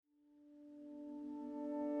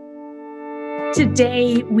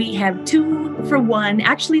Today we have 2 for 1,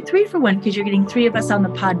 actually 3 for 1, because you're getting 3 of us on the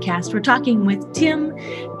podcast. We're talking with Tim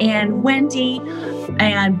and Wendy,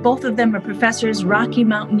 and both of them are professors, Rocky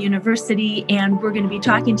Mountain University, and we're going to be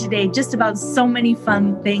talking today just about so many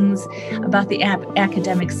fun things about the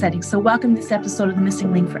academic setting. So welcome to this episode of The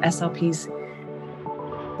Missing Link for SLPs.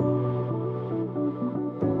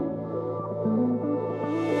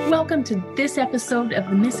 Welcome to this episode of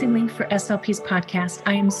the Missing Link for SLPs podcast.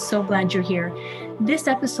 I am so glad you're here. This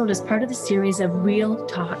episode is part of the series of Real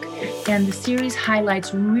Talk, and the series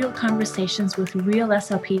highlights real conversations with real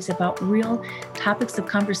SLPs about real topics of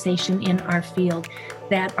conversation in our field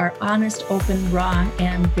that are honest, open, raw,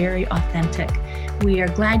 and very authentic. We are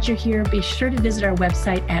glad you're here. Be sure to visit our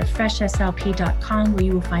website at freshslp.com, where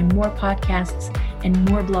you will find more podcasts and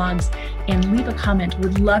more blogs, and leave a comment.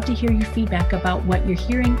 Would love to hear your feedback about what you're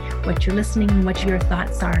hearing, what you're listening, and what your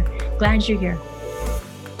thoughts are. Glad you're here.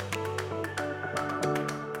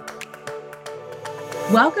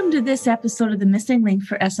 Welcome to this episode of the Missing Link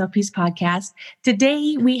for SLPs podcast.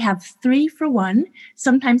 Today we have 3 for 1.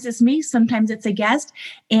 Sometimes it's me, sometimes it's a guest,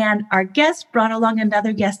 and our guest brought along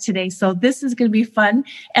another guest today. So this is going to be fun.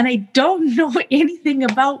 And I don't know anything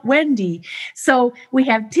about Wendy. So we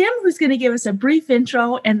have Tim, who's going to give us a brief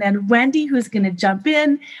intro, and then Wendy, who's going to jump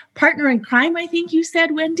in. Partner in crime, I think you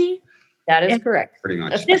said, Wendy? That is correct. Pretty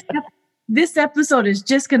much. This episode is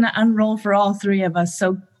just going to unroll for all 3 of us.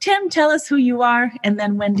 So Tim, tell us who you are, and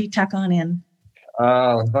then Wendy, tuck on in.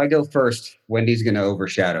 If I go first, Wendy's going to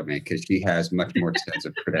overshadow me because she has much more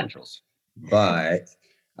extensive credentials. But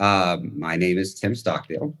my name is Tim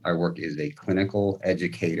Stockdale. I work as a clinical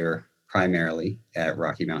educator primarily at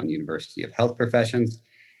Rocky Mountain University of Health Professions.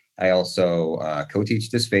 I also co-teach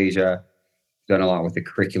dysphagia, done a lot with the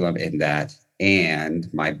curriculum in that. And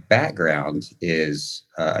my background is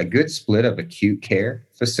a good split of acute care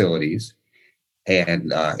facilities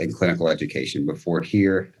and in clinical education. Before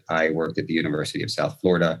here, I worked at the University of South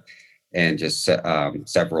Florida and just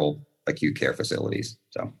several acute care facilities.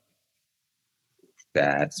 So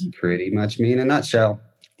that's pretty much me in a nutshell.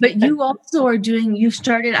 But you also are doing, you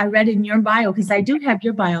started, I read in your bio, because I do have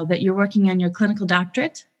your bio, that you're working on your clinical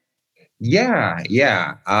doctorate.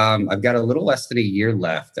 Yeah. I've got a little less than a year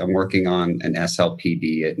left. I'm working on an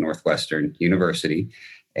SLPD at Northwestern University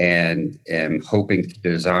and am hoping to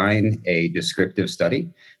design a descriptive study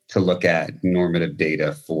to look at normative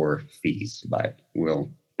data for fees. But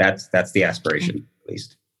that's the aspiration, at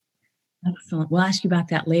least. Excellent. We'll ask you about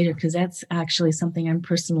that later, because that's actually something I'm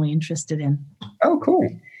personally interested in. Oh, cool.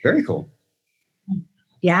 Very cool.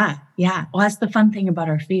 Yeah. Well, that's the fun thing about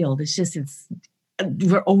our field.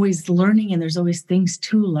 We're always learning, and there's always things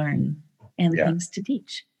to learn and things to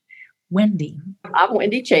teach. Wendy. I'm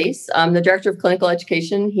Wendy Chase. I'm the Director of Clinical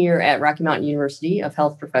Education here at Rocky Mountain University of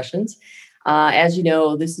Health Professions. As you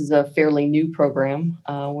know, this is a fairly new program.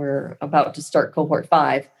 We're about to start cohort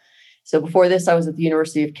 5. So before this, I was at the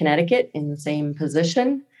University of Connecticut in the same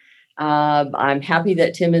position. I'm happy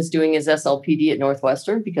that Tim is doing his SLPD at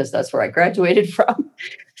Northwestern because that's where I graduated from.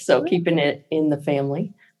 So keeping it in the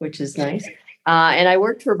family, which is nice. And I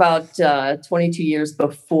worked for about 22 years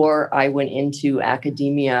before I went into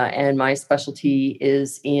academia, and my specialty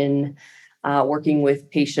is in working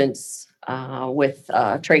with patients with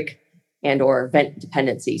trach and or vent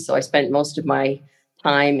dependency. So I spent most of my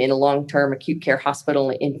time in a long-term acute care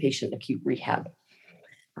hospital and inpatient acute rehab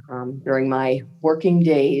during my working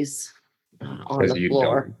days on the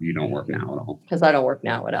floor. You don't work now at all. Because I don't work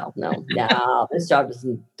now at all. No, this job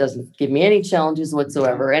doesn't give me any challenges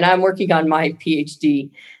whatsoever. And I'm working on my PhD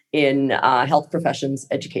in health professions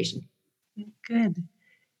education. Good.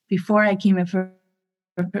 Before I came in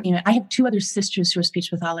I have 2 other sisters who are speech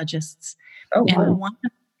pathologists. Oh, and wow.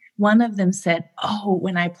 one of them said,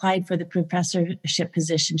 when I applied for the professorship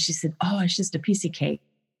position, she said, it's just a piece of cake.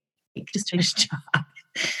 Just finish job.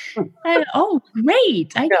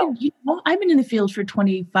 Great. I've been in the field for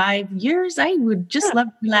 25 years. I would just love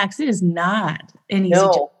to relax. It is not an easy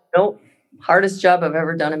job. No. Hardest job I've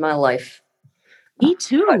ever done in my life. Me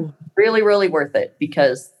too. But really, really worth it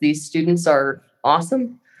because these students are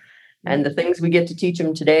awesome. And the things we get to teach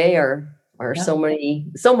them today are so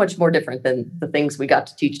much more different than the things we got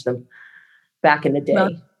to teach them back in the day.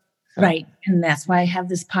 Well, right. And that's why I have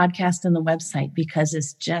this podcast and the website, because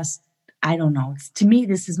it's just, I don't know. To me,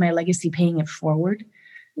 this is my legacy, paying it forward.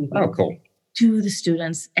 Oh, cool. To the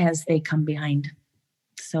students as they come behind.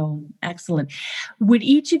 So excellent. Would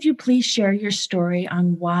each of you please share your story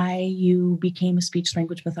on why you became a speech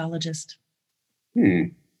language pathologist?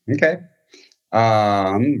 Okay.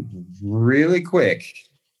 Really quick.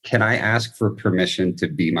 Can I ask for permission to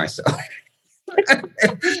be myself?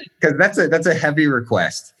 Because that's a heavy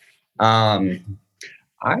request. I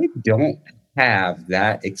don't have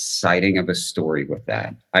that exciting of a story with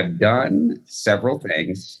that. I've done several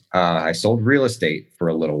things. I sold real estate for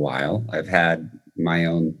a little while. I've had my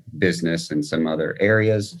own business in some other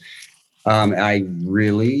areas. I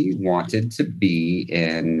really wanted to be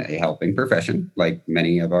in a helping profession, like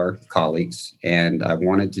many of our colleagues, and I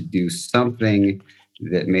wanted to do something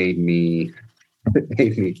that made me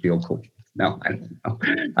feel cool. No, I don't know.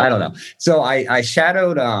 I don't know. So I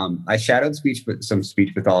shadowed some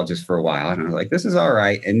speech pathologists for a while, and I was like, this is all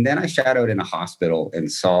right. And then I shadowed in a hospital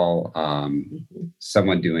and saw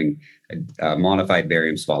someone doing a modified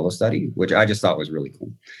barium swallow study, which I just thought was really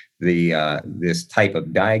cool. This type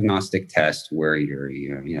of diagnostic test where you're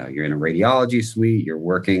in a radiology suite, you're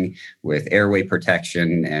working with airway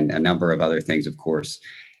protection and a number of other things, of course.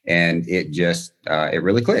 And it just, it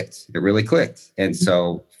really clicked. It really clicked. And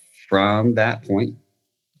so from that point,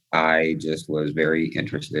 I just was very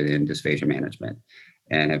interested in dysphagia management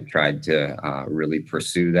and have tried to really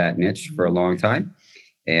pursue that niche for a long time.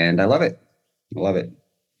 And I love it. I love it.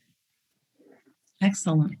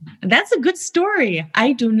 Excellent. That's a good story.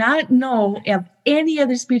 I do not know of any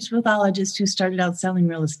other speech pathologist who started out selling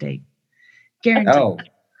real estate. Guaranteed. Oh,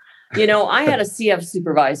 I had a CF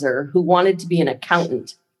supervisor who wanted to be an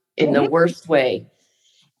accountant in the worst way.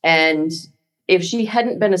 And if she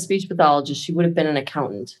hadn't been a speech pathologist, she would have been an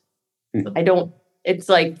accountant. It's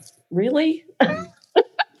like, really?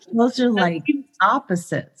 Those are like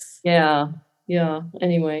opposites. Yeah.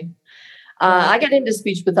 Anyway, I got into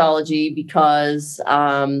speech pathology because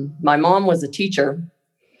my mom was a teacher,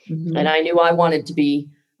 and I knew I wanted to be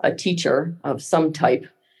a teacher of some type.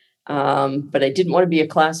 But I didn't want to be a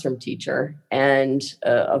classroom teacher. And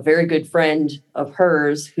a very good friend of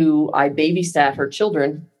hers, who I babysat her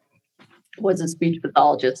children, was a speech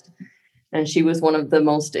pathologist. And she was one of the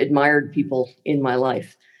most admired people in my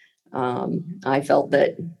life. I felt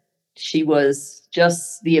that she was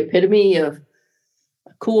just the epitome of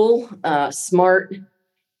cool, smart,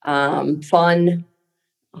 fun,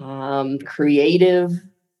 creative.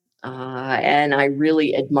 And I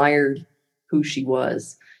really admired who she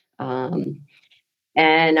was. And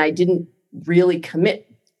I didn't really commit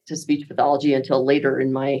to speech pathology until later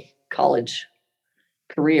in my college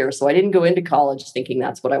career. So I didn't go into college thinking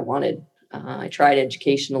that's what I wanted. I tried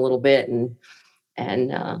education a little bit, and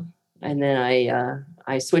then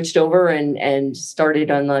I switched over and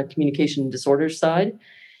started on the communication disorders side,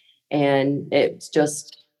 and it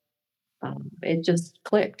just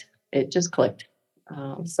clicked. It just clicked.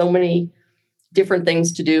 So many different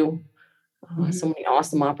things to do. So many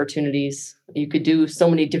awesome opportunities. You could do so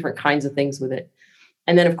many different kinds of things with it.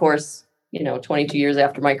 And then, of course, 22 years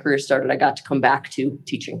after my career started, I got to come back to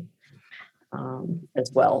teaching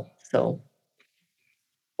as well. So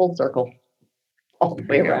full circle, all the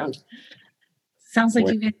way around. Sounds like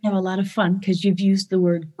you guys have a lot of fun because you've used the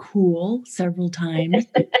word cool several times.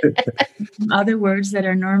 Other words that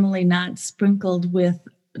are normally not sprinkled with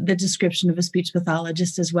the description of a speech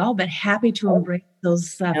pathologist as well, but happy to embrace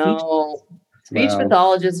those features. Speech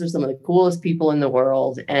pathologists are some of the coolest people in the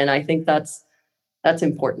world. And I think that's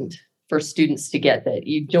important for students to get, that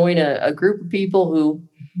you join a group of people who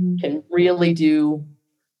can really do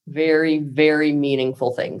very, very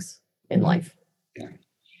meaningful things in life. Yeah.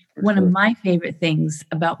 One of my favorite things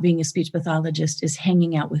about being a speech pathologist is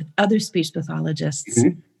hanging out with other speech pathologists.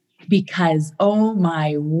 Because, oh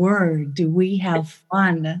my word, do we have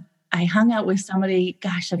fun. I hung out with somebody,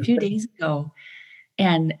 a few days ago,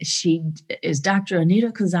 and she is Dr.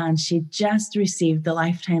 Anita Kazan. She just received the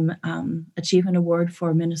Lifetime Achievement Award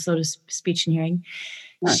for Minnesota Speech and Hearing.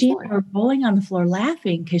 She were rolling on the floor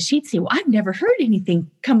laughing because she'd say, well, I've never heard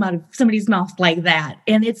anything come out of somebody's mouth like that.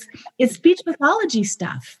 And it's speech pathology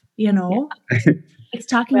stuff, It's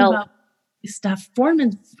talking about stuff, form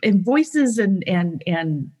and voices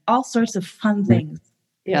and all sorts of fun things.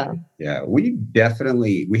 Yeah. We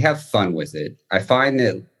have fun with it. I find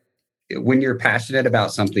that when you're passionate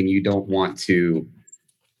about something, you don't want to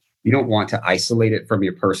isolate it from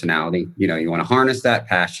your personality. You want to harness that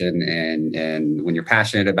passion, and when you're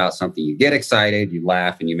passionate about something, you get excited, you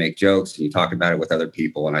laugh, and you make jokes, and you talk about it with other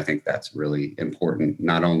people. And I think that's really important,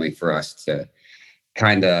 not only for us to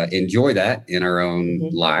kind of enjoy that in our own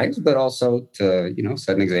lives, but also to,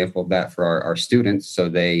 set an example of that for our students, so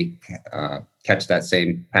they catch that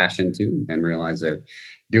same passion too and realize they're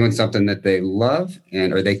doing something that they love,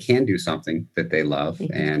 or they can do something that they love,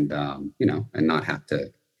 and not have to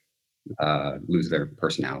lose their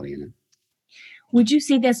personality in it. Would you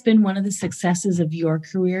say that's been one of the successes of your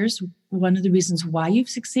careers? One of the reasons why you've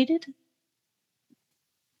succeeded?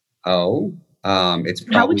 Oh, It's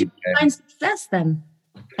How would you probably been, define success then?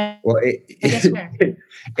 well, I guess where?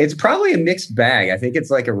 it's probably a mixed bag. I think it's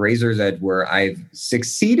like a razor's edge where I've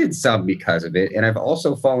succeeded some because of it, and I've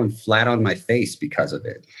also fallen flat on my face because of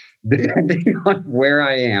it, depending on where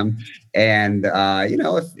I am. And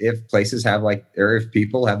if places have or if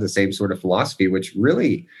people have the same sort of philosophy, which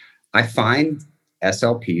really I find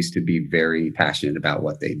SLPs to be very passionate about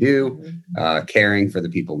what they do, caring for the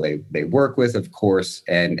people they work with, of course,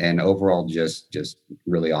 and overall just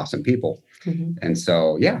really awesome people. Mm-hmm. And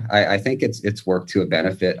so, yeah, I think it's worked to a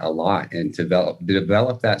benefit a lot, and to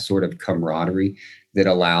develop that sort of camaraderie that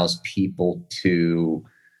allows people to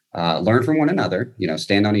learn from one another,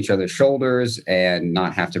 stand on each other's shoulders and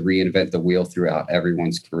not have to reinvent the wheel throughout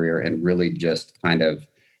everyone's career, and really just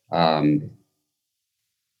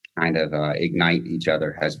ignite each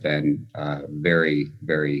other has been very,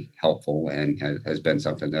 very helpful, and has been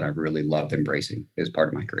something that I've really loved embracing as part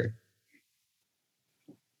of my career.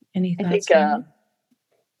 Any I thoughts?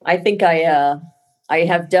 think I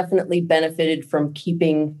have definitely benefited from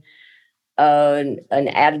keeping an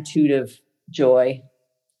attitude of joy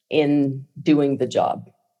in doing the job.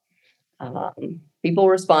 People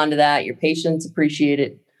respond to that. Your patients appreciate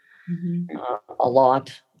it a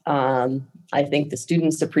lot. I think the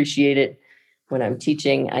students appreciate it when I'm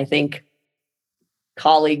teaching. I think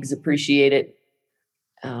colleagues appreciate it.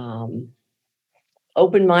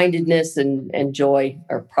 Open-mindedness and joy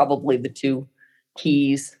are probably the two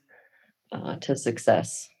keys to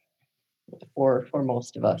success for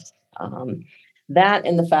most of us. That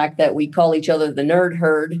and the fact that we call each other the nerd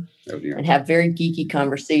herd and have very geeky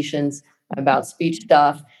conversations about speech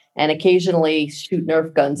stuff, and occasionally shoot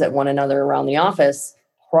Nerf guns at one another around the office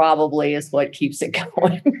probably is what keeps it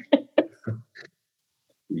going.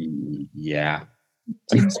 Yeah.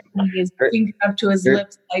 Tim's putting his finger up to his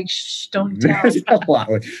lips like, shh, don't tell. There's a lot.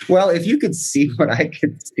 Well, if you could see what I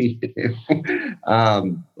could see,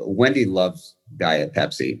 Wendy loves Diet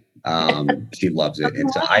Pepsi. She loves it. And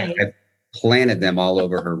so I've planted them all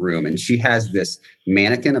over her room. And she has this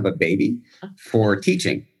mannequin of a baby for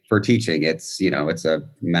teaching. It's a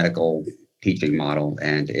medical teaching model,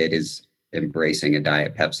 and it is embracing a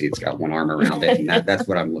Diet Pepsi. It's got one arm around it, and that's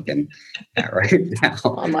what I'm looking at right now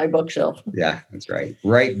on my bookshelf. Yeah, that's right.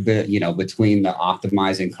 Right, between the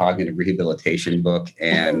Optimizing Cognitive Rehabilitation book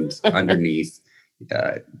and underneath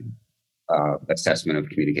Assessment of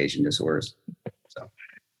Communication Disorders. So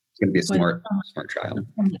it's going to be a smart child.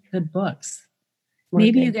 Good books.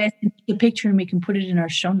 Maybe you guys can take a picture and we can put it in our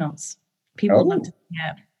show notes. People would love to see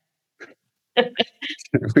that. There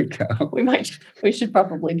we go. We should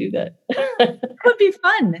probably do that. That would be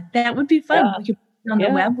fun. Yeah. We could put it on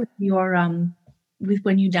the web with your with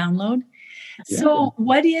when you download. Yeah. So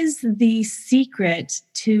what is the secret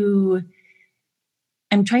to,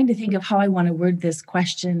 I'm trying to think of how I want to word this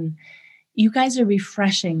question. You guys are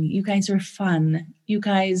refreshing. You guys are fun. You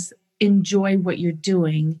guys enjoy what you're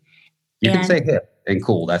doing. You can say hip and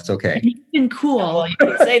cool. That's okay. And cool. Well, you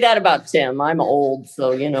can say that about Tim. I'm old,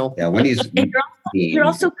 so Yeah, when you're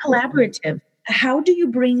also collaborative. How do you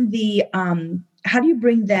bring that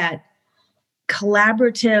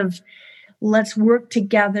collaborative, let's work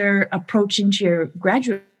together approach into your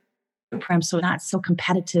graduate program, so not so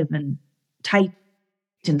competitive and tight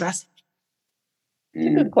and dressy? It's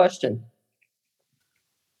a good question.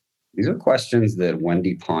 These are questions that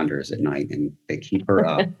Wendy ponders at night, and they keep her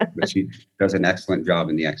up, but she does an excellent job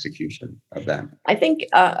in the execution of them. I think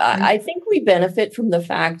we benefit from the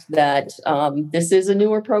fact that this is a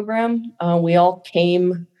newer program. We all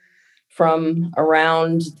came from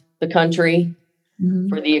around the country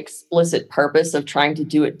for the explicit purpose of trying to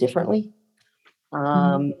do it differently.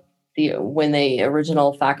 When the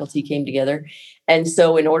original faculty came together. And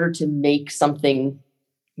so in order to make something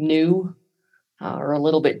new or a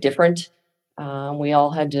little bit different, we all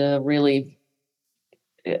had to really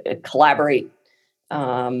collaborate.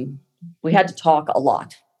 We had to talk a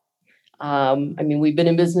lot. We've been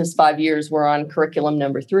in business 5 years. We're on curriculum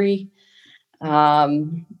number 3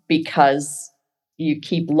 because you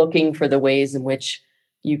keep looking for the ways in which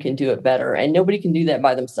you can do it better. And nobody can do that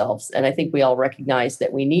by themselves. And I think we all recognize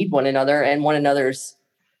that we need one another and one another's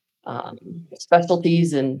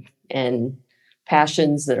specialties and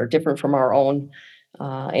passions that are different from our own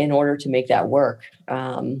in order to make that work.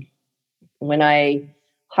 When I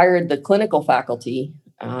hired the clinical faculty,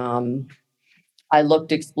 I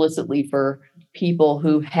looked explicitly for people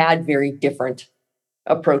who had very different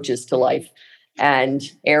approaches to life. and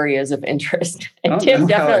areas of interest. And I Tim don't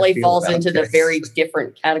know how I definitely feel falls about into the this. very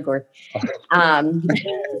different category. Um,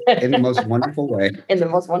 In the most wonderful way. in the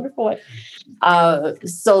most wonderful way,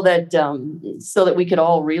 so that we could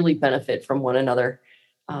all really benefit from one another.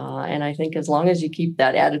 And I think as long as you keep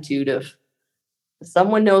that attitude of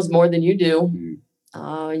someone knows more than you do,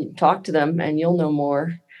 you talk to them and you'll know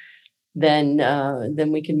more, then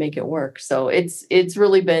we can make it work. So it's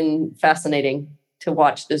really been fascinating to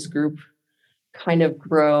watch this group kind of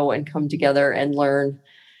grow and come together and learn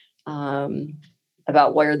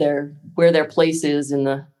about where their place is in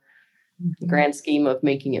the grand scheme of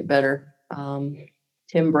making it better.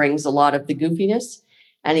 Tim brings a lot of the goofiness,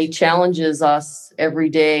 and he challenges us every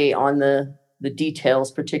day on the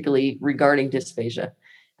details, particularly regarding dysphagia.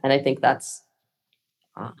 And I think that's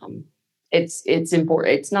it's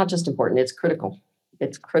important. It's not just important; it's critical.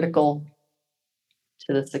 It's critical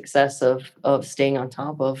to the success of staying on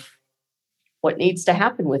top of what needs to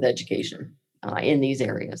happen with education in these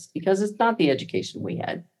areas, because it's not the education we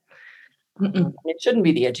had. It shouldn't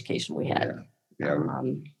be the education we had. Yeah.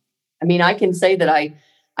 I mean, I can say that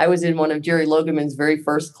I was in one of Jerry Logeman's very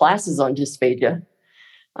first classes on dysphagia,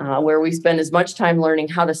 where we spent as much time learning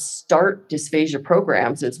how to start dysphagia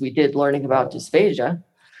programs as we did learning about dysphagia,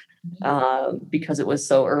 because it was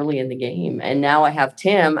so early in the game. And now I have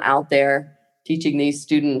Tim out there teaching these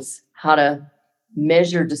students how to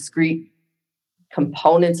measure discrete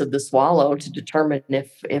components of the swallow to determine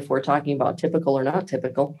if we're talking about typical or not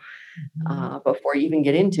typical, before you even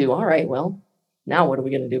get into, all right, well, now what are we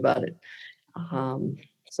going to do about it?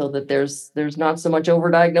 So that there's not so much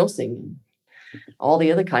overdiagnosing, all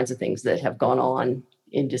the other kinds of things that have gone on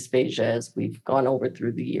in dysphagia as we've gone over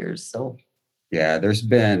through the years. So yeah, there's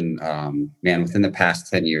been, within the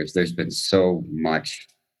past 10 years, there's been so much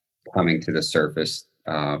coming to the surface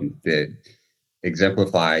that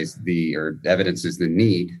exemplifies or evidences the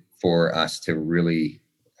need for us to really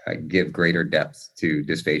give greater depth to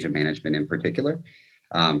dysphagia management in particular.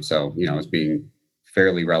 So, as being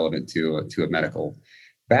fairly relevant to a medical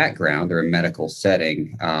background or a medical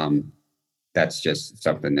setting, that's just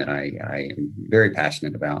something that I am very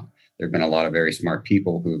passionate about. There have been a lot of very smart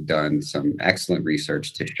people who've done some excellent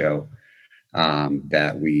research to show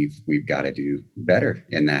that we've got to do better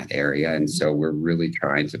in that area. And so we're really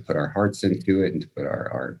trying to put our hearts into it and to put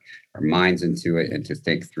our minds into it and to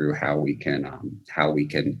think through how we can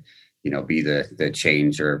be the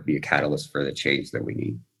change or be a catalyst for the change that we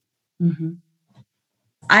need. Mm-hmm.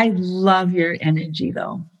 I love your energy,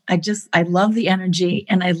 though. I love the energy,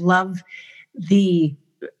 and I love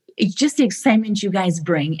just the excitement you guys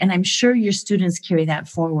bring. And I'm sure your students carry that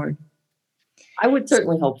forward. I would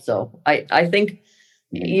certainly hope so. I think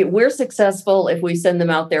we're successful if we send them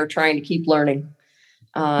out there trying to keep learning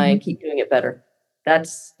and keep doing it better.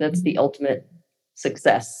 That's the ultimate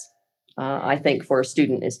success, I think, for a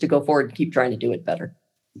student, is to go forward and keep trying to do it better.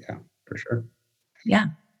 Yeah, for sure. Yeah.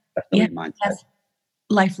 That's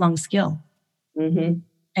lifelong skill. Mm-hmm.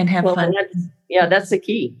 And have fun. That's the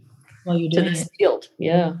key to this field.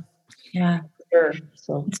 Yeah. Yeah. Sure.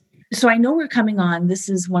 So I know we're coming on. This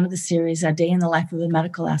is one of the series, A Day in the Life of a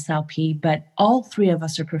Medical SLP, but all three of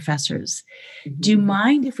us are professors. Mm-hmm. Do you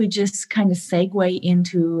mind if we just kind of segue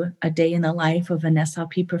into a day in the life of an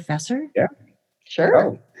SLP professor? Yeah. Sure.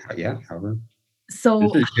 Oh, yeah. However.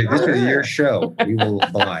 So this is your show. We will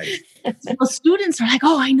oblige. Well, students are like,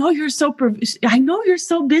 "Oh, I know you're so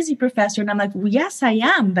busy, professor." And I'm like, "Well, yes, I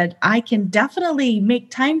am, but I can definitely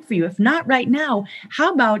make time for you. If not right now,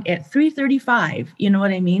 how about at 3:35? You know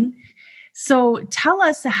what I mean?" So tell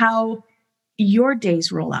us how your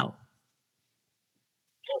days roll out.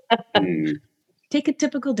 Take a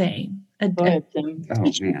typical day, a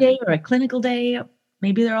teaching day or a clinical day.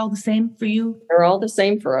 Maybe they're all the same for you. They're all the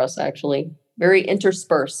same for us, actually. Very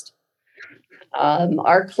interspersed.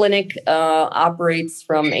 Our clinic operates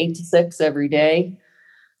from 8 to 6 every day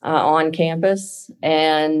on campus,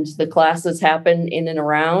 and the classes happen in and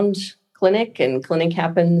around clinic, and clinic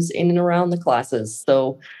happens in and around the classes.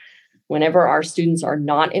 So whenever our students are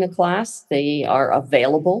not in a class, they are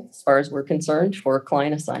available, as far as we're concerned, for a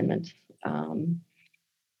client assignment.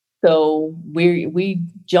 So we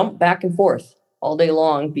jump back and forth all day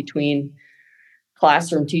long between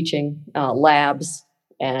classroom teaching, labs,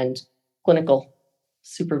 and clinical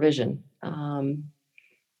supervision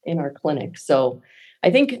in our clinic. So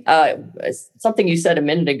I think something you said a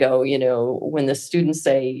minute ago, when the students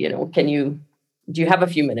say, do you have a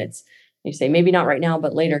few minutes? And you say, maybe not right now,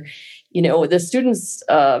 but later. The students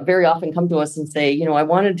very often come to us and say, I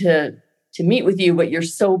wanted to meet with you, but you're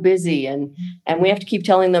so busy. And we have to keep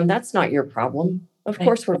telling them that's not your problem. Of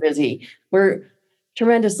course we're busy.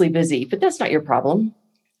 tremendously busy, but that's not your problem.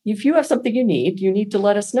 If you have something you need to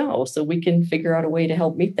let us know so we can figure out a way to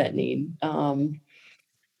help meet that need.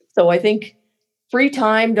 So I think free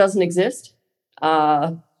time doesn't exist,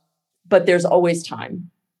 but there's always time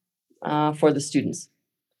for the students.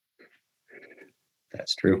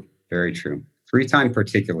 That's true. Very true. Free time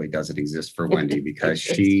particularly doesn't exist for Wendy because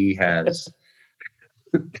she has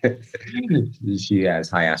she has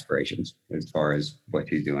high aspirations as far as what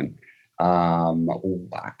she's doing. I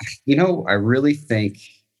really think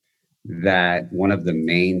that one of the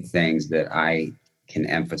main things that I can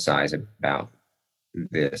emphasize about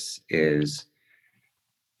this is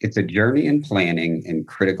it's a journey in planning and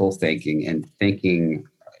critical thinking and thinking,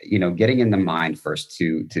 getting in the mind first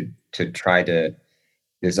to try to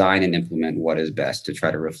design and implement what is best, to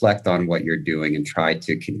try to reflect on what you're doing and try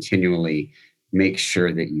to continually make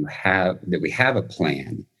sure that we have a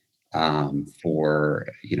plan for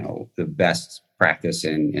the best practice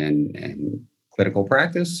and clinical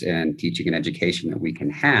practice and teaching and education that we can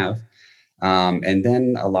have. And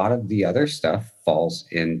then a lot of the other stuff falls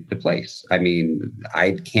into place. I mean,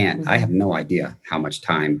 I have no idea how much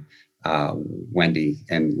time Wendy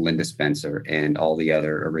and Linda Spencer and all the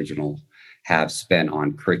other original have spent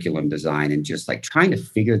on curriculum design and just like trying to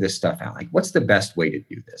figure this stuff out. Like, what's the best way to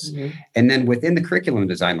do this? Mm-hmm. And then within the curriculum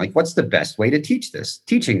design, like, what's the best way to teach this,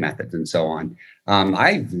 teaching methods and so on.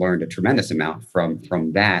 I've learned a tremendous amount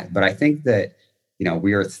from that. But I think that,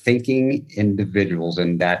 we are thinking individuals,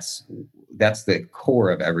 and that's the core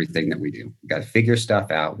of everything that we do. We've got to figure stuff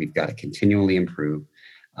out. We've got to continually improve.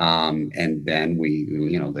 And then we,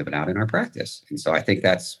 live it out in our practice. And so I think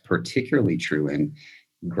that's particularly true in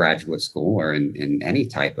graduate school or in any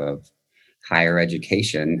type of higher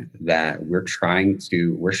education, that we're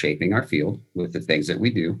shaping our field with the things that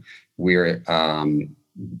we do. We're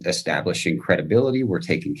establishing credibility. We're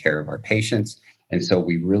taking care of our patients. And so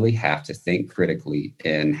we really have to think critically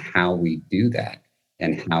in how we do that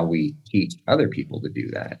and how we teach other people to do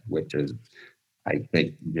that, which is, I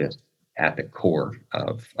think, just at the core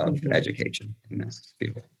of education in this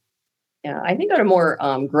field. Yeah, I think on a more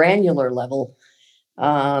granular level,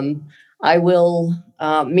 I will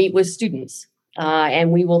meet with students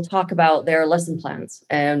and we will talk about their lesson plans,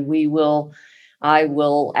 and I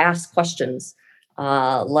will ask questions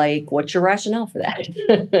like, what's your rationale for that?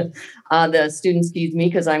 The students tease me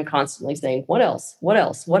because I'm constantly saying, what else? What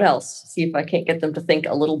else? What else? See if I can't get them to think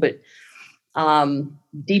a little bit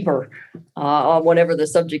deeper on whatever the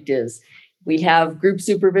subject is. We have group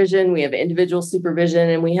supervision, we have individual supervision,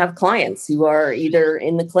 and we have clients who are either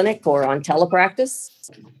in the clinic or on telepractice.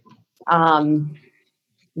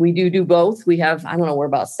 We do both. We have, we're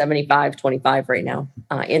about 75-25 right now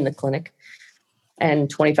in the clinic, and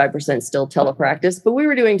 25% still telepractice. But we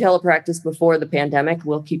were doing telepractice before the pandemic.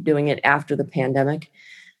 We'll keep doing it after the pandemic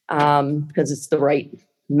because it's the right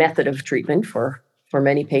method of treatment for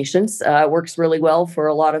many patients. It works really well for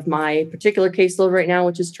a lot of my particular caseload right now,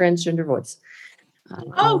 which is transgender voice.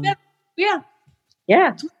 Yeah.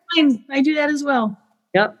 Yeah. I do that as well.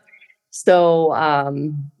 Yep. So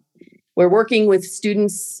we're working with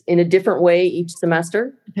students in a different way each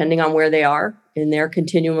semester, depending on where they are in their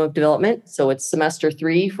continuum of development. So it's semester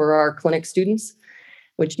 3 for our clinic students,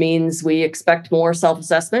 which means we expect more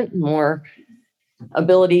self-assessment, more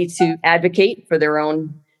ability to advocate for their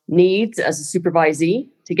own needs as a supervisee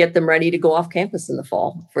to get them ready to go off campus in the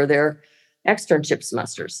fall for their externship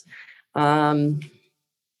semesters. So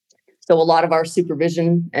a lot of our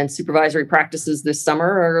supervision and supervisory practices this summer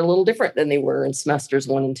are a little different than they were in semesters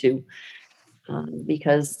 1 and 2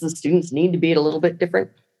 because the students need to be at a little bit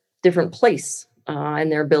different place in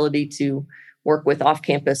their ability to work with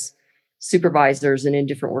off-campus supervisors and in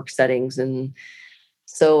different work settings. And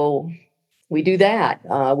so we do that.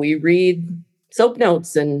 We read SOAP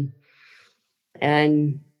notes and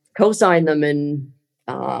co-sign them. And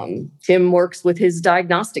Tim works with his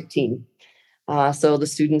diagnostic team. So the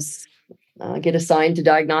students get assigned to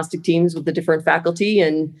diagnostic teams with the different faculty.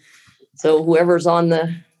 And so whoever's on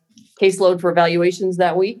the caseload for evaluations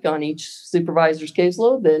that week on each supervisor's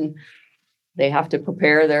caseload, then they have to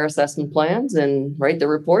prepare their assessment plans and write the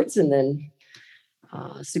reports. And then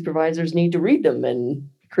supervisors need to read them and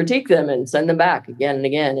critique them and send them back again and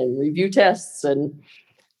again and review tests. And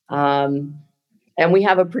we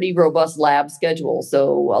have a pretty robust lab schedule.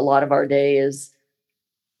 So a lot of our day is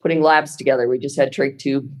putting labs together. We just had trach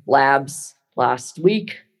tube labs last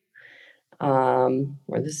week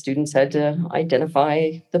where the students had to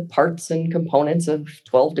identify the parts and components of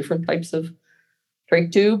 12 different types of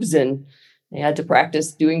trach tubes, and they had to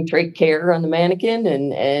practice doing trach care on the mannequin,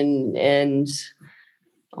 and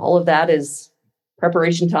all of that is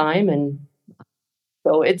preparation time. And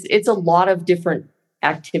So it's a lot of different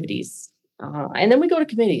activities. And then we go to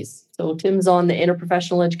committees. So Tim's on the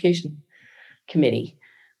interprofessional education committee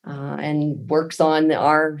and works on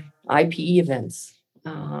our IPE events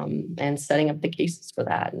and setting up the cases for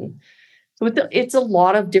that. And so it's a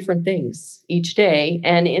lot of different things each day.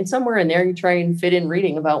 And in somewhere in there, you try and fit in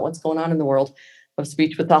reading about what's going on in the world of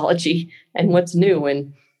speech pathology and what's new,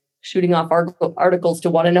 and shooting off articles to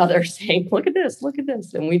one another saying, look at this, look at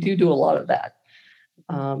this. And we do a lot of that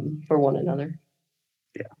for one another.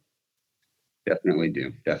 Yeah, definitely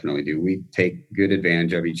do. Definitely do. We take good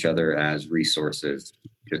advantage of each other as resources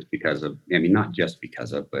just because of, I mean, not just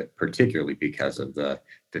because of, but particularly because of the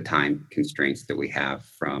time constraints that we have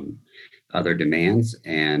from other demands.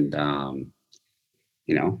 And,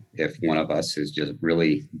 if one of us has just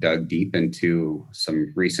really dug deep into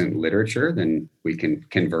some recent literature, then we can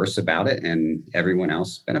converse about it and everyone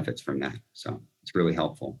else benefits from that. So it's really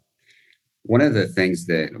helpful. One of the things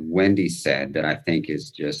that Wendy said that I think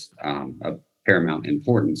is just of paramount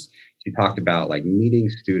importance, she talked about like meeting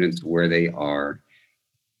students where they are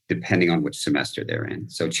depending on which semester they're in.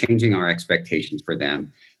 So changing our expectations for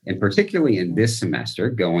them, and particularly in this semester,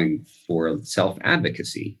 going for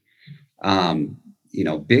self-advocacy.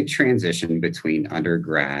 Big transition between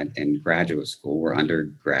undergrad and graduate school. Where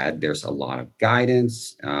undergrad, there's a lot of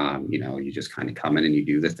guidance. You just kind of come in and you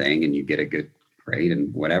do the thing and you get a good grade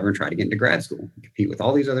and whatever, and try to get into grad school, compete with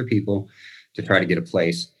all these other people to try to get a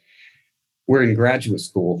place. We're in graduate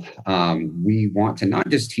school. We want to not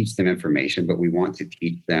just teach them information, but we want to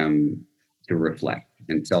teach them to reflect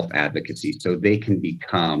and self-advocacy so they can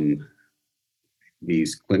become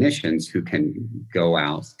these clinicians who can go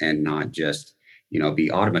out and not just be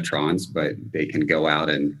automatrons, but they can go out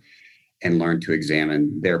and learn to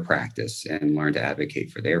examine their practice and learn to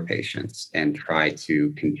advocate for their patients and try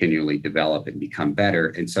to continually develop and become better.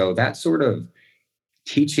 And so that sort of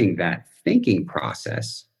teaching that thinking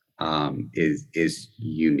process is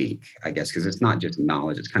unique, I guess, because it's not just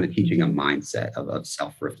knowledge, it's kind of teaching a mindset of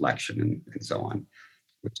self-reflection and so on,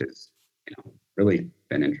 which is really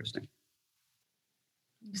been interesting.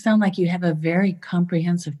 You sound like you have a very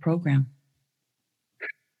comprehensive program.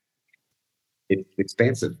 It's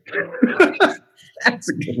expansive. That's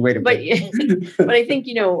a good way to put it. But I think,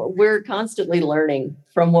 we're constantly learning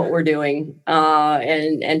from what we're doing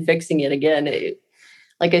and fixing it again.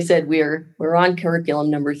 Like I said, we're on curriculum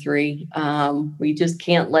number 3. We just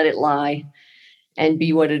can't let it lie and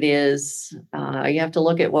be what it is. You have to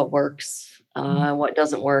look at what works, what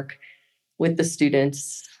doesn't work with the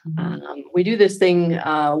students. We do this thing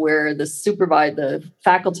where the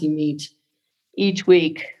faculty meet each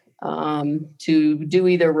week to do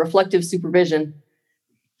either reflective supervision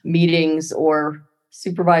meetings or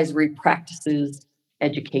supervisory practices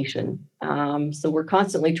education. So we're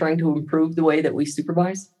constantly trying to improve the way that we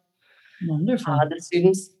supervise the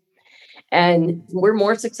students. And we're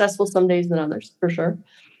more successful some days than others, for sure.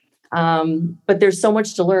 But there's so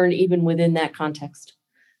much to learn even within that context.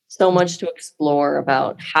 So much to explore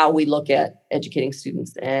about how we look at educating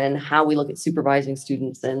students and how we look at supervising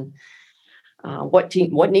students and what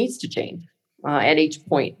needs to change at each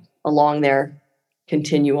point along their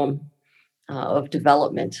continuum of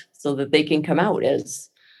development so that they can come out as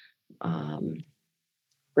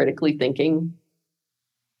critically thinking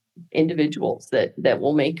individuals that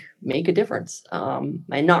will make a difference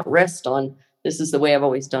and not rest on this is the way I've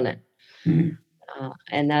always done it. Mm-hmm.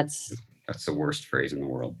 And that's the worst phrase in the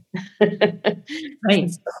world.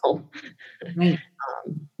 Right. So, right.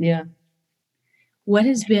 Yeah. What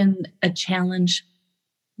has been a challenge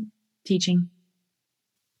teaching?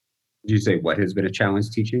 Did you say what has been a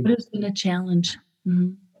challenge teaching? What has been a challenge?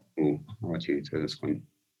 Mm-hmm. Ooh, I'll let you answer this one.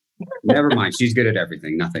 Never mind. She's good at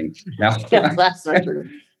everything. Nothing. No. That's not true.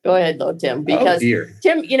 Go ahead, though, Tim. Because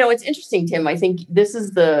Tim, it's interesting, Tim. I think this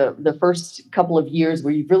is the first couple of years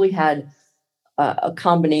where you've really had a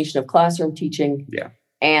combination of classroom teaching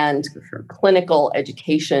and clinical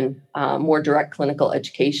education, more direct clinical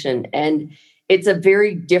education. And it's a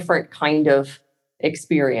very different kind of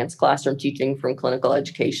experience, classroom teaching from clinical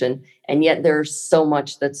education. And yet there's so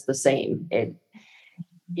much that's the same.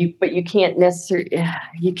 But you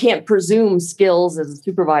can't presume skills as a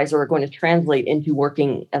supervisor are going to translate into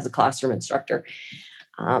working as a classroom instructor.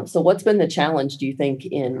 So what's been the challenge, do you think,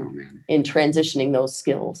 in transitioning those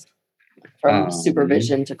skills from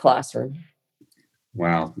supervision to classroom?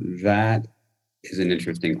 Wow, that is an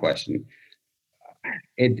interesting question.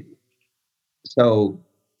 So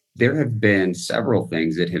there have been several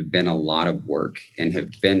things that have been a lot of work and have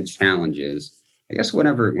been challenges. I guess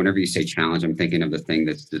whenever you say challenge, I'm thinking of the thing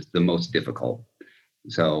that's the most difficult.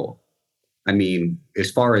 So I mean,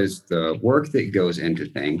 as far as the work that goes into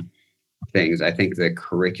things, I think the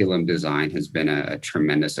curriculum design has been a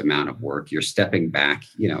tremendous amount of work. You're stepping back,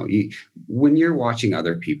 when you're watching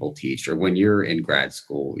other people teach or when you're in grad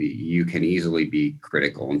school, you can easily be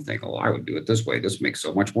critical and think, oh, I would do it this way. This makes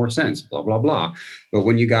so much more sense, blah, blah, blah. But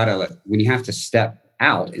when you have to step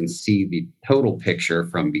out and see the total picture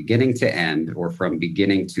from beginning to end, or from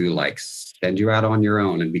beginning to like send you out on your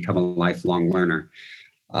own and become a lifelong learner,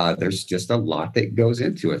 there's just a lot that goes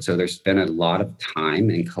into it. So there's been a lot of time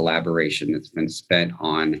and collaboration that's been spent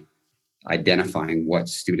on identifying what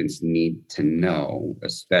students need to know,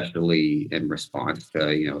 especially in response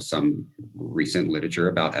to, some recent literature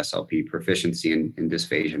about SLP proficiency in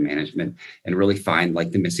dysphagia management, and really find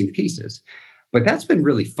like the missing pieces. But that's been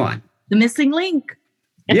really fun. The missing link.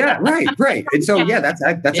 Yeah, right. And so,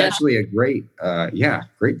 that's actually a great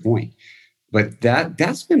point. But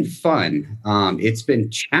that's been fun. It's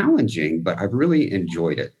been challenging, but I've really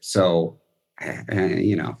enjoyed it. So,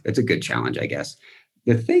 it's a good challenge, I guess.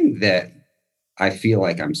 The thing that I feel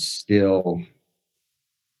like I'm still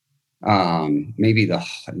maybe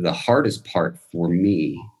the hardest part for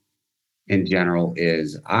me in general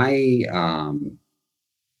is I'm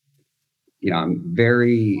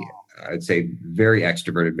I'd say very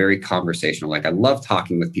extroverted, very conversational. Like I love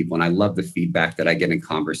talking with people and I love the feedback that I get in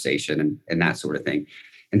conversation and that sort of thing.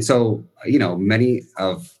 And so, many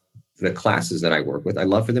of the classes that I work with, I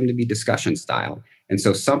love for them to be discussion style. And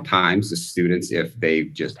so sometimes the students, if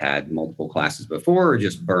they've just had multiple classes before or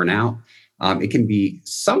just burn out,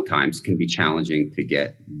 sometimes can be challenging to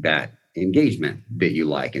get that engagement that you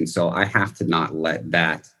like. And so I have to not let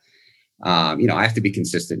that I have to be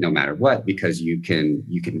consistent no matter what, because you can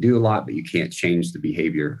do a lot, but you can't change the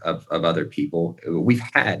behavior of other people. With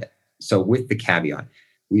the caveat,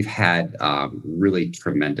 we've had really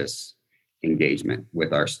tremendous engagement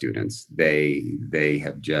with our students. They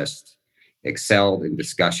have just excelled in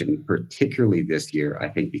discussion, particularly this year, I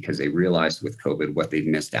think, because they realized with COVID what they've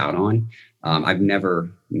missed out on. I've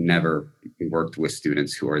never worked with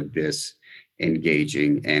students who are this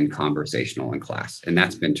engaging and conversational in class, and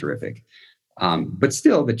that's been terrific. But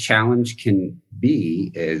still, the challenge can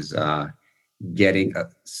be is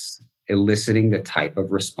eliciting the type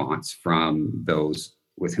of response from those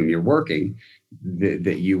with whom you're working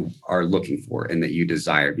that you are looking for and that you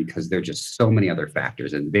desire, because there are just so many other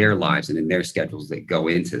factors in their lives and in their schedules that go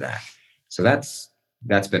into that. So that's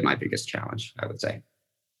been my biggest challenge, I would say.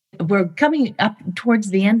 We're coming up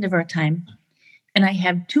towards the end of our time, and I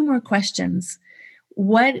have two more questions.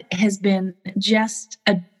 What has been just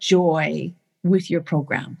a joy with your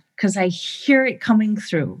program? Because I hear it coming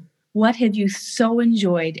through. What have you so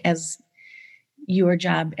enjoyed as your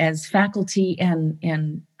job as faculty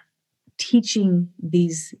and teaching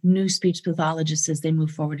these new speech pathologists as they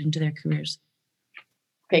move forward into their careers?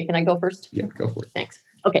 Okay, can I go first? Yeah, go for it. Thanks.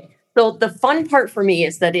 Okay, so the fun part for me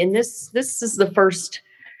is that in this is the first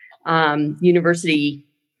university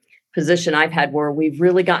position I've had where we've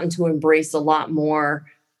really gotten to embrace a lot more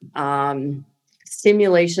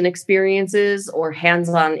simulation experiences or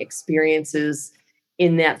hands-on experiences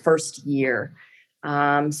in that first year.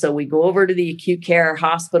 So we go over to the acute care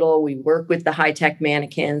hospital, we work with the high-tech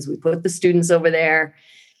mannequins, we put the students over there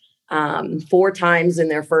 4 times in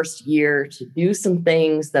their first year to do some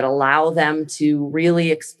things that allow them to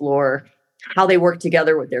really explore how they work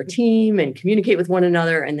together with their team and communicate with one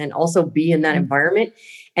another, and then also be in that environment.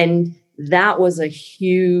 And that was a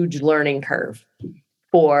huge learning curve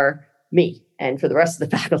for me and for the rest of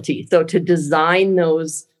the faculty. So to design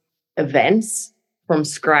those events from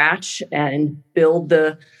scratch and build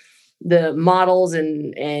the models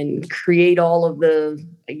and create all of the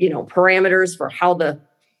parameters for how the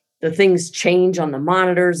things change on the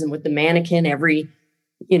monitors and with the mannequin every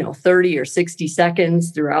 30 or 60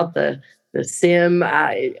 seconds throughout the sim,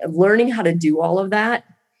 learning how to do all of that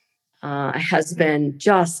has been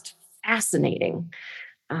just fascinating,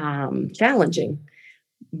 challenging.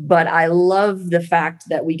 But I love the fact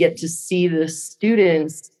that we get to see the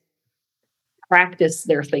students practice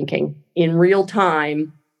their thinking in real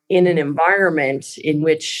time in an environment in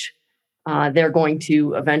which they're going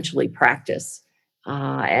to eventually practice.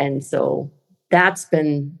 And so that's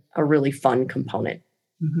been a really fun component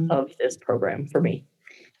of this program for me.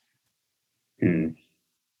 I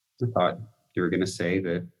thought you were going to say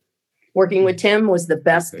that working with Tim was the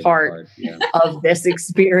best part of this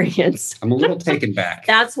experience. I'm a little taken back.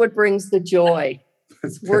 That's what brings the joy.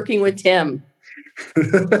 It's working with Tim.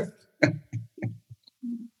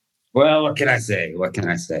 Well, what can I say?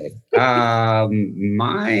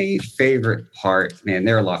 My favorite part, man,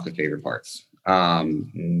 there are lots of favorite parts.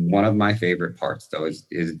 One of my favorite parts, though,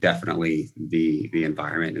 is definitely the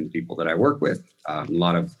environment and the people that I work with. A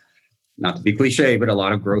lot of, not to be cliche, but a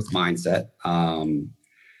lot of growth mindset,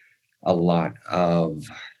 a lot of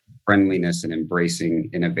friendliness and embracing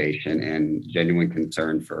innovation and genuine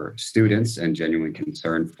concern for students and genuine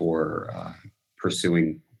concern for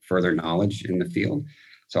pursuing further knowledge in the field.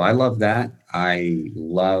 So I love that. I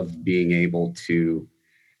love being able to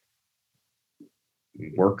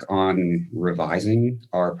work on revising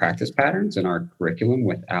our practice patterns and our curriculum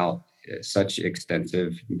without such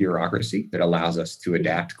extensive bureaucracy that allows us to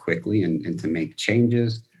adapt quickly and to make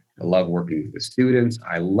changes. I love working with the students.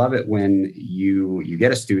 I love it when you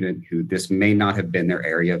get a student who this may not have been their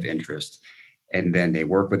area of interest, and then they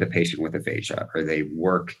work with a patient with aphasia, or they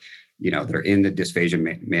work, they're in the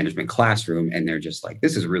dysphagia management classroom, and they're just like,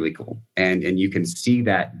 this is really cool. And you can see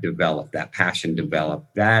that develop, that passion develop.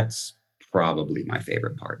 That's probably my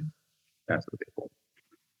favorite part. That's really cool.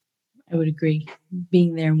 I would agree.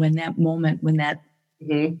 Being there when that moment, when that,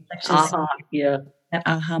 that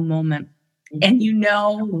aha moment, and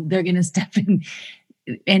they're going to step in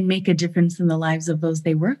and make a difference in the lives of those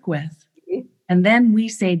they work with. Mm-hmm. And then we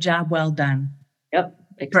say, job well done. Yep.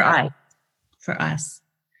 Exactly. For us.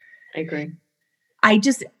 I agree. I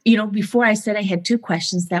just, before I said I had 2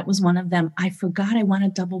 questions, that was one of them. I forgot. I want to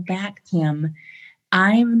double back, Tim.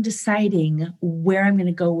 I'm deciding where I'm going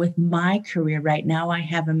to go with my career right now. I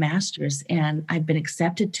have a master's and I've been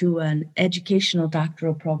accepted to an educational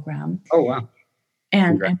doctoral program. Oh, wow.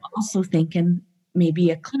 And I'm also thinking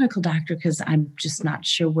maybe a clinical doctor because I'm just not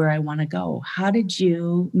sure where I want to go. How did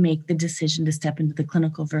you make the decision to step into the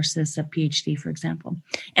clinical versus a PhD, for example?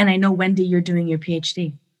 And I know, Wendy, you're doing your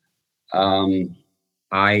PhD. A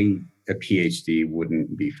PhD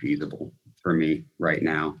wouldn't be feasible for me right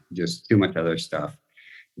now. Just too much other stuff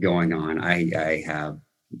going on. I have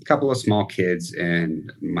a couple of small kids, and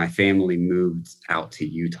my family moved out to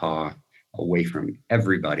Utah away from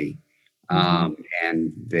everybody.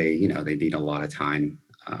 And they need a lot of time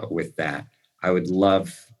with that. I would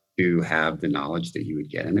love to have the knowledge that you would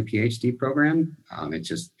get in a PhD program.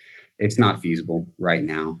 It's not feasible right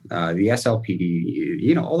now. The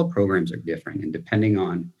SLPD, all the programs are different, and depending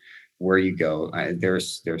on where you go,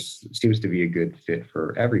 there's seems to be a good fit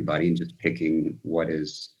for everybody, and just picking what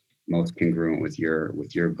is most congruent with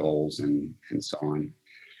your goals and so on.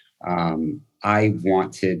 I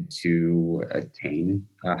wanted to attain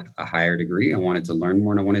a higher degree. I wanted to learn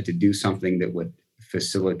more, and I wanted to do something that would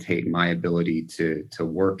facilitate my ability to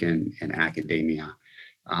work in academia.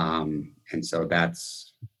 And so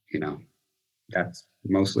that's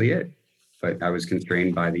mostly it. But I was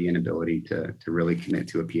constrained by the inability to really commit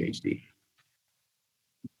to a PhD.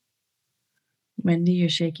 Wendy, you're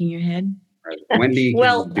shaking your head. Wendy,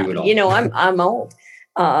 well, do it all. I'm old,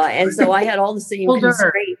 and so I had all the same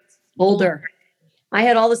constraints. Older. I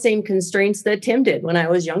had all the same constraints that Tim did when I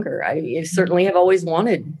was younger. I certainly have always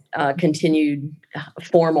wanted continued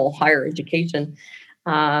formal higher education,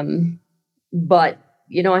 but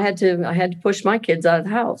I had to push my kids out of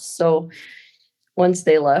the house. So once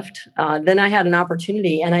they left, then I had an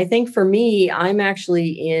opportunity, and I think for me, I'm actually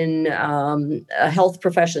in a health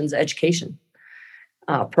professions education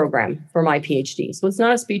program for my PhD. So it's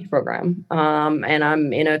not a speech program, and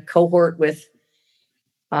I'm in a cohort with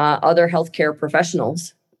other healthcare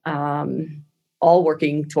professionals, all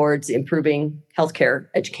working towards improving healthcare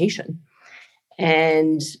education.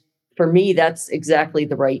 And for me, that's exactly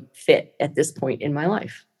the right fit at this point in my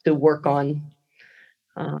life, to work on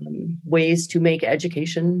ways to make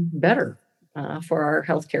education better for our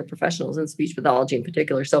healthcare professionals and speech pathology in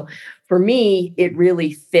particular. So for me, it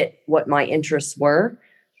really fit what my interests were,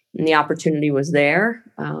 and the opportunity was there.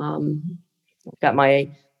 I've got my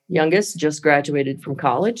youngest just graduated from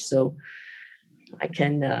college, so I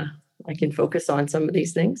can focus on some of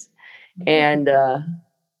these things. And I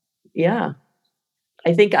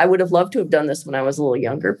think I would have loved to have done this when I was a little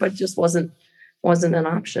younger, but just wasn't an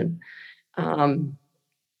option.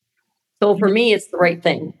 So for me, it's the right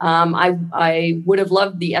thing. I would have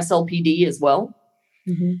loved the SLPD as well.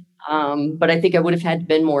 Mm-hmm. But I think I would have had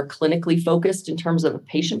been more clinically focused in terms of a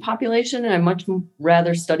patient population, and I much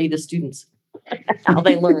rather study the students, how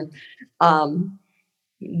they learn.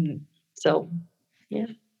 So, yeah.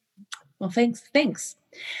 Well, thanks.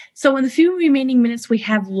 So in the few remaining minutes we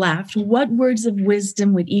have left, what words of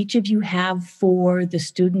wisdom would each of you have for the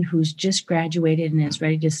student who's just graduated and is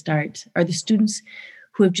ready to start, or the students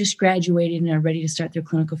who have just graduated and are ready to start their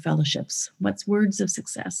clinical fellowships? What's words of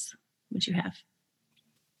success would you have?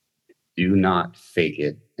 Do not fake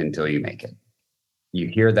it until you make it. You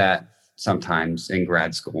hear that sometimes in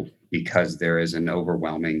grad school because there is an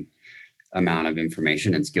overwhelming amount of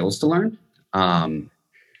information and skills to learn.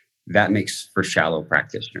 That makes for shallow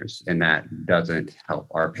practitioners, and that doesn't help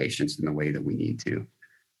our patients in the way that we need to.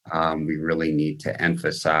 We really need to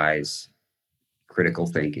emphasize critical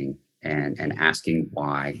thinking and asking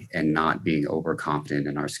why, and not being overconfident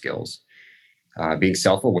in our skills. Being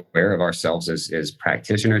self-aware of ourselves as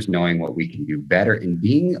practitioners, knowing what we can do better, and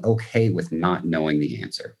being okay with not knowing the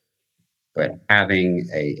answer, but having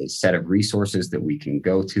a set of resources that we can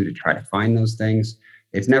go to try to find those things.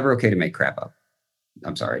 It's never okay to make crap up.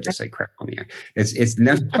 I'm sorry, I just say crap on the air. It's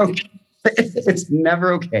never okay. It's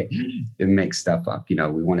never okay to make stuff up. We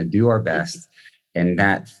want to do our best, and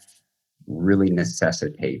that really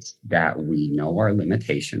necessitates that we know our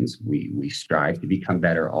limitations. We strive to become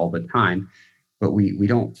better all the time, but we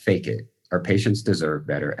don't fake it. Our patients deserve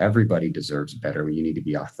better. Everybody deserves better. You need to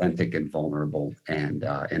be authentic and vulnerable, and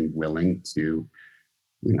willing to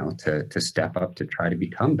to step up to try to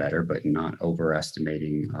become better, but not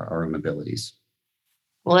overestimating our own abilities.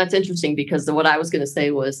 Well, that's interesting, because what I was going to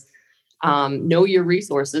say was know your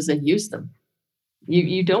resources and use them.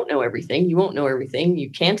 You don't know everything. You won't know everything.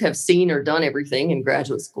 You can't have seen or done everything in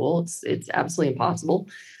graduate school. It's absolutely impossible.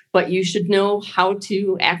 But you should know how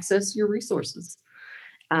to access your resources.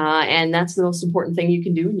 And that's the most important thing you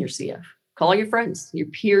can do in your CF. Call your friends. Your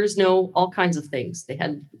peers know all kinds of things. They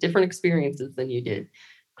had different experiences than you did.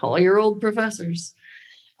 Call your old professors.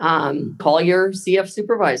 Call your CF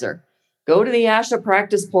supervisor. Go to the ASHA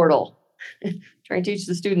practice portal. Try and teach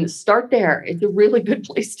the students. Start there. It's a really good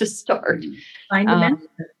place to start. Find a mentor.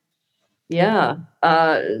 Yeah.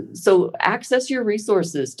 So access your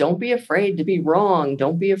resources. Don't be afraid to be wrong.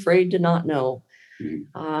 Don't be afraid to not know.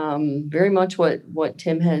 Very much what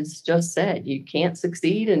Tim has just said. You can't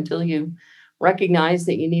succeed until you recognize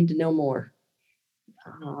that you need to know more.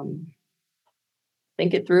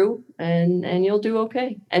 Think it through, and you'll do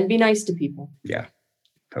okay. And be nice to people. Yeah.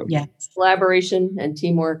 Totally. Yeah. Collaboration and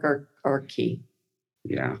teamwork are key.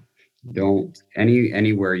 Yeah. Don't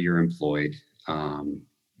anywhere you're employed,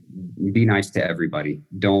 be nice to everybody.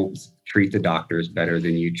 Don't treat the doctors better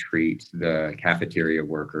than you treat the cafeteria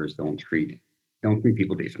workers. Don't treat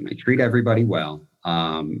people decently. Treat everybody well.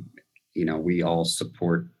 We all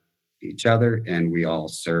support each other, and we all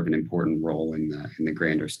serve an important role in the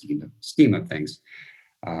grander scheme of things.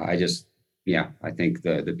 I think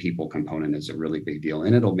the people component is a really big deal,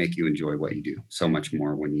 and it'll make you enjoy what you do so much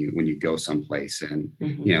more when you go someplace and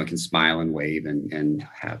can smile and wave and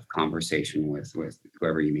have conversation with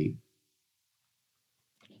whoever you meet.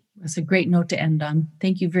 That's a great note to end on.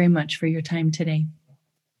 Thank you very much for your time today.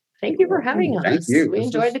 Thank you for having us. Thank you. We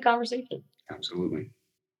enjoyed the conversation. Absolutely.